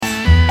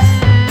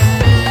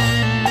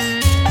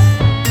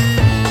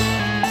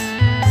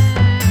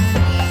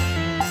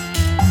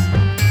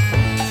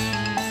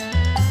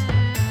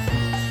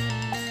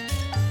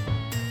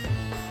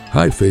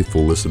Hi,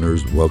 faithful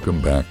listeners.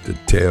 Welcome back to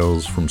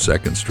Tales from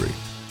 2nd Street.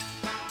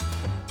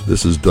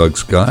 This is Doug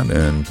Scott,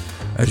 and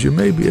as you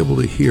may be able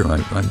to hear,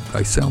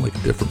 I sound like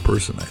a different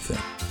person, I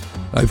think.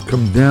 I've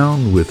come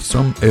down with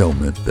some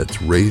ailment that's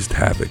raised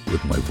havoc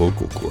with my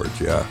vocal cords,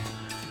 yeah.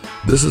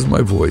 This is my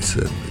voice,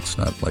 and it's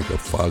not like a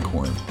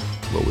foghorn,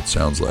 though it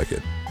sounds like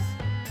it.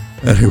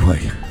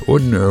 Anyway,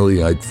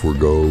 ordinarily I'd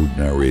forego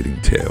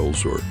narrating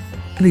tales or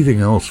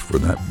anything else for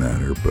that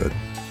matter, but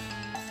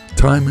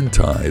time and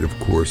tide, of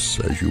course,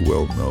 as you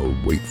well know,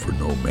 wait for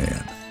no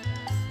man.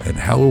 And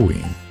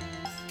Halloween,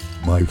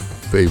 my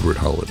favorite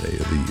holiday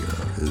of the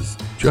year, is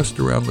just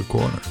around the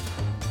corner.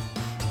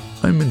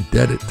 I'm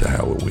indebted to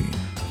Halloween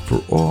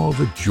for all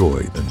the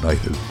joy the night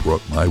has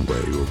brought my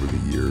way over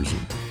the years,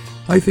 and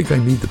I think I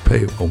need to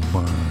pay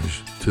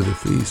homage to the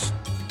feast.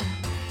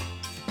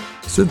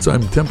 Since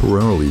I'm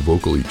temporarily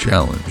vocally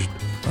challenged,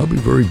 I'll be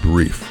very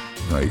brief.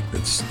 Right?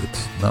 It's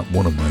not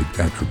one of my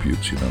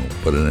attributes,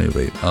 but in any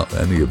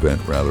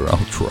event,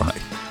 I'll try.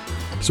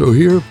 So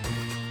here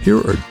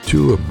are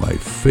two of my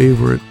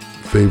favorite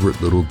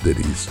little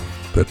ditties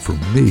that for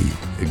me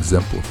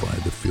exemplify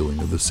the feeling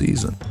of the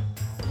season.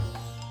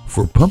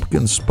 For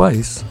Pumpkin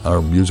Spice,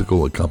 our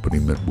musical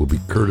accompaniment will be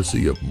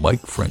courtesy of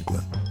Mike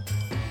Franklin.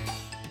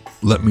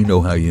 Let me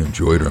know how you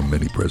enjoyed our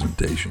mini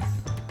presentation.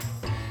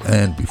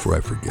 And before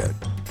I forget,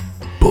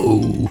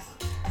 boo!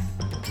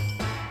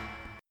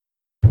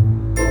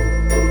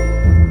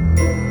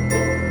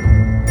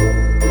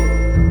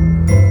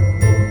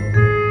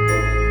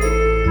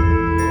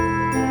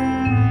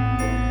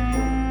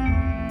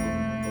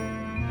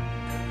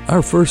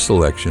 Our first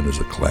selection is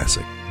a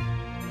classic.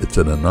 It's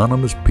an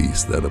anonymous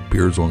piece that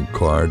appears on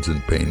cards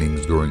and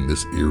paintings during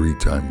this eerie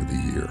time of the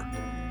year.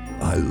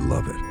 I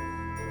love it.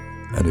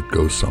 And it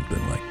goes something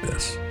like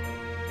this.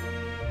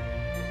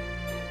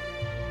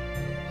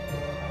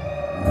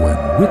 When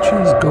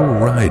witches go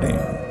riding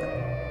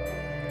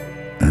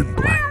and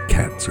black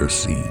cats are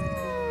seen,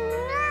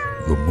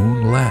 the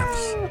moon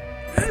laughs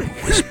and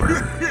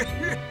whispers,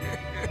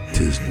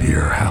 "'Tis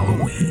near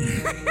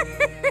Halloween."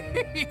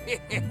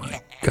 Oh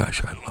my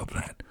gosh, I love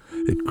that.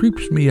 It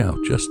creeps me out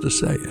just to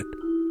say it.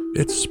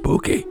 It's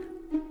spooky.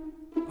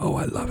 Oh,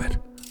 I love it.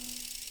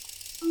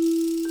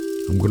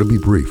 I'm going to be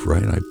brief,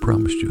 right? I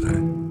promised you that.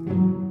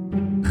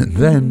 And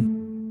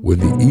then, when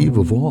the eve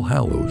of All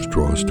Hallows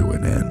draws to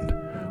an end,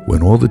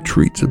 when all the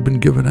treats have been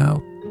given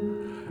out,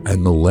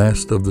 and the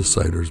last of the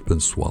cider's been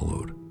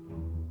swallowed,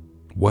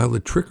 while the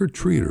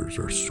trick-or-treaters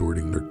are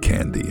sorting their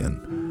candy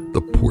and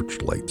the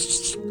porch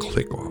lights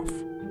click off,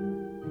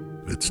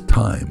 it's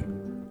time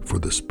for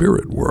the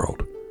spirit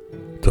world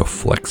to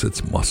flex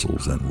its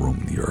muscles and roam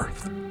the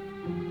earth.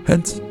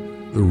 Hence,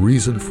 the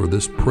reason for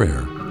this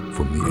prayer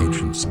from the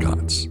ancient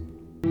Scots.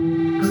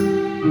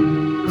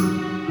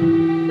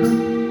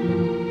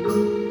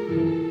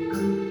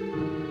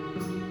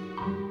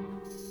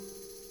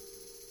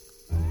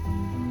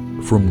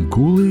 From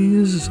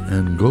ghoulies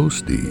and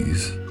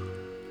ghosties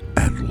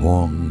and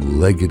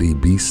long-leggedy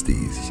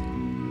beasties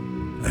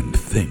and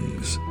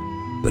things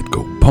that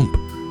go pump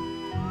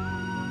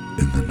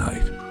in the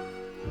night,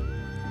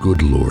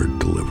 good Lord,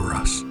 deliver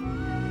us.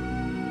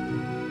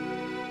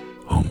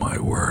 Oh my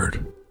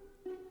word.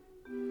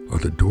 Are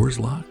the doors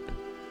locked?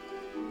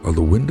 Are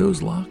the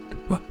windows locked?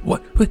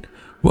 What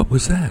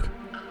was that?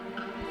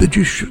 Did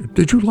you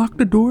lock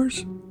the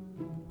doors?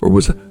 Or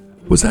was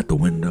that the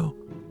window?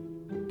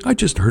 I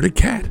just heard a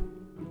cat.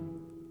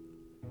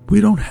 We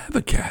don't have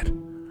a cat.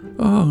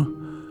 Oh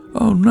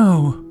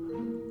no.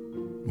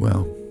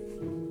 Well,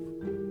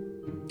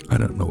 I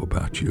don't know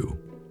about you,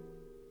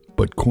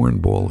 but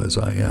cornball as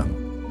I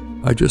am,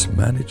 I just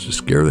managed to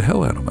scare the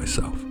hell out of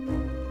myself.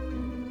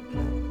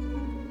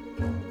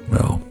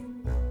 Well,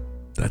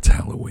 that's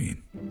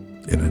Halloween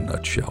in a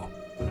nutshell.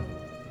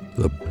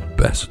 The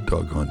best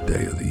doggone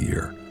day of the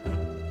year.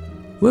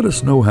 Let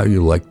us know how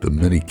you liked the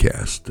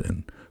mini-cast,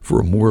 and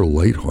for a more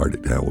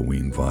lighthearted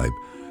Halloween vibe,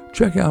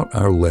 check out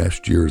our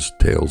last year's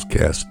Tales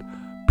cast,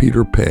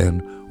 Peter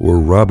Pan or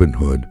Robin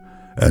Hood,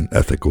 An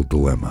Ethical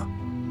Dilemma.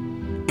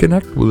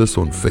 Connect with us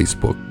on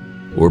Facebook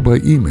or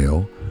by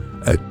email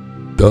at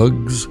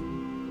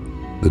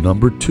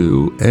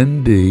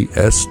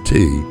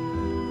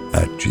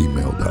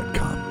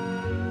DougsND2NDST@gmail.com.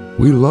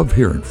 We love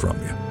hearing from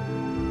you.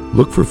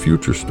 Look for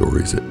future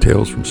stories at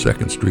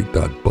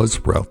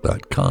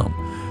talesfrom2ndstreet.buzzsprout.com.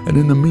 And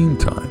in the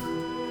meantime,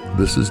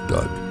 this is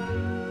Doug,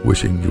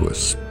 wishing you a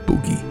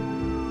spooky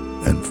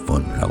and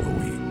fun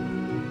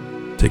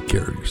Halloween. Take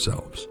care of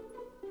yourselves.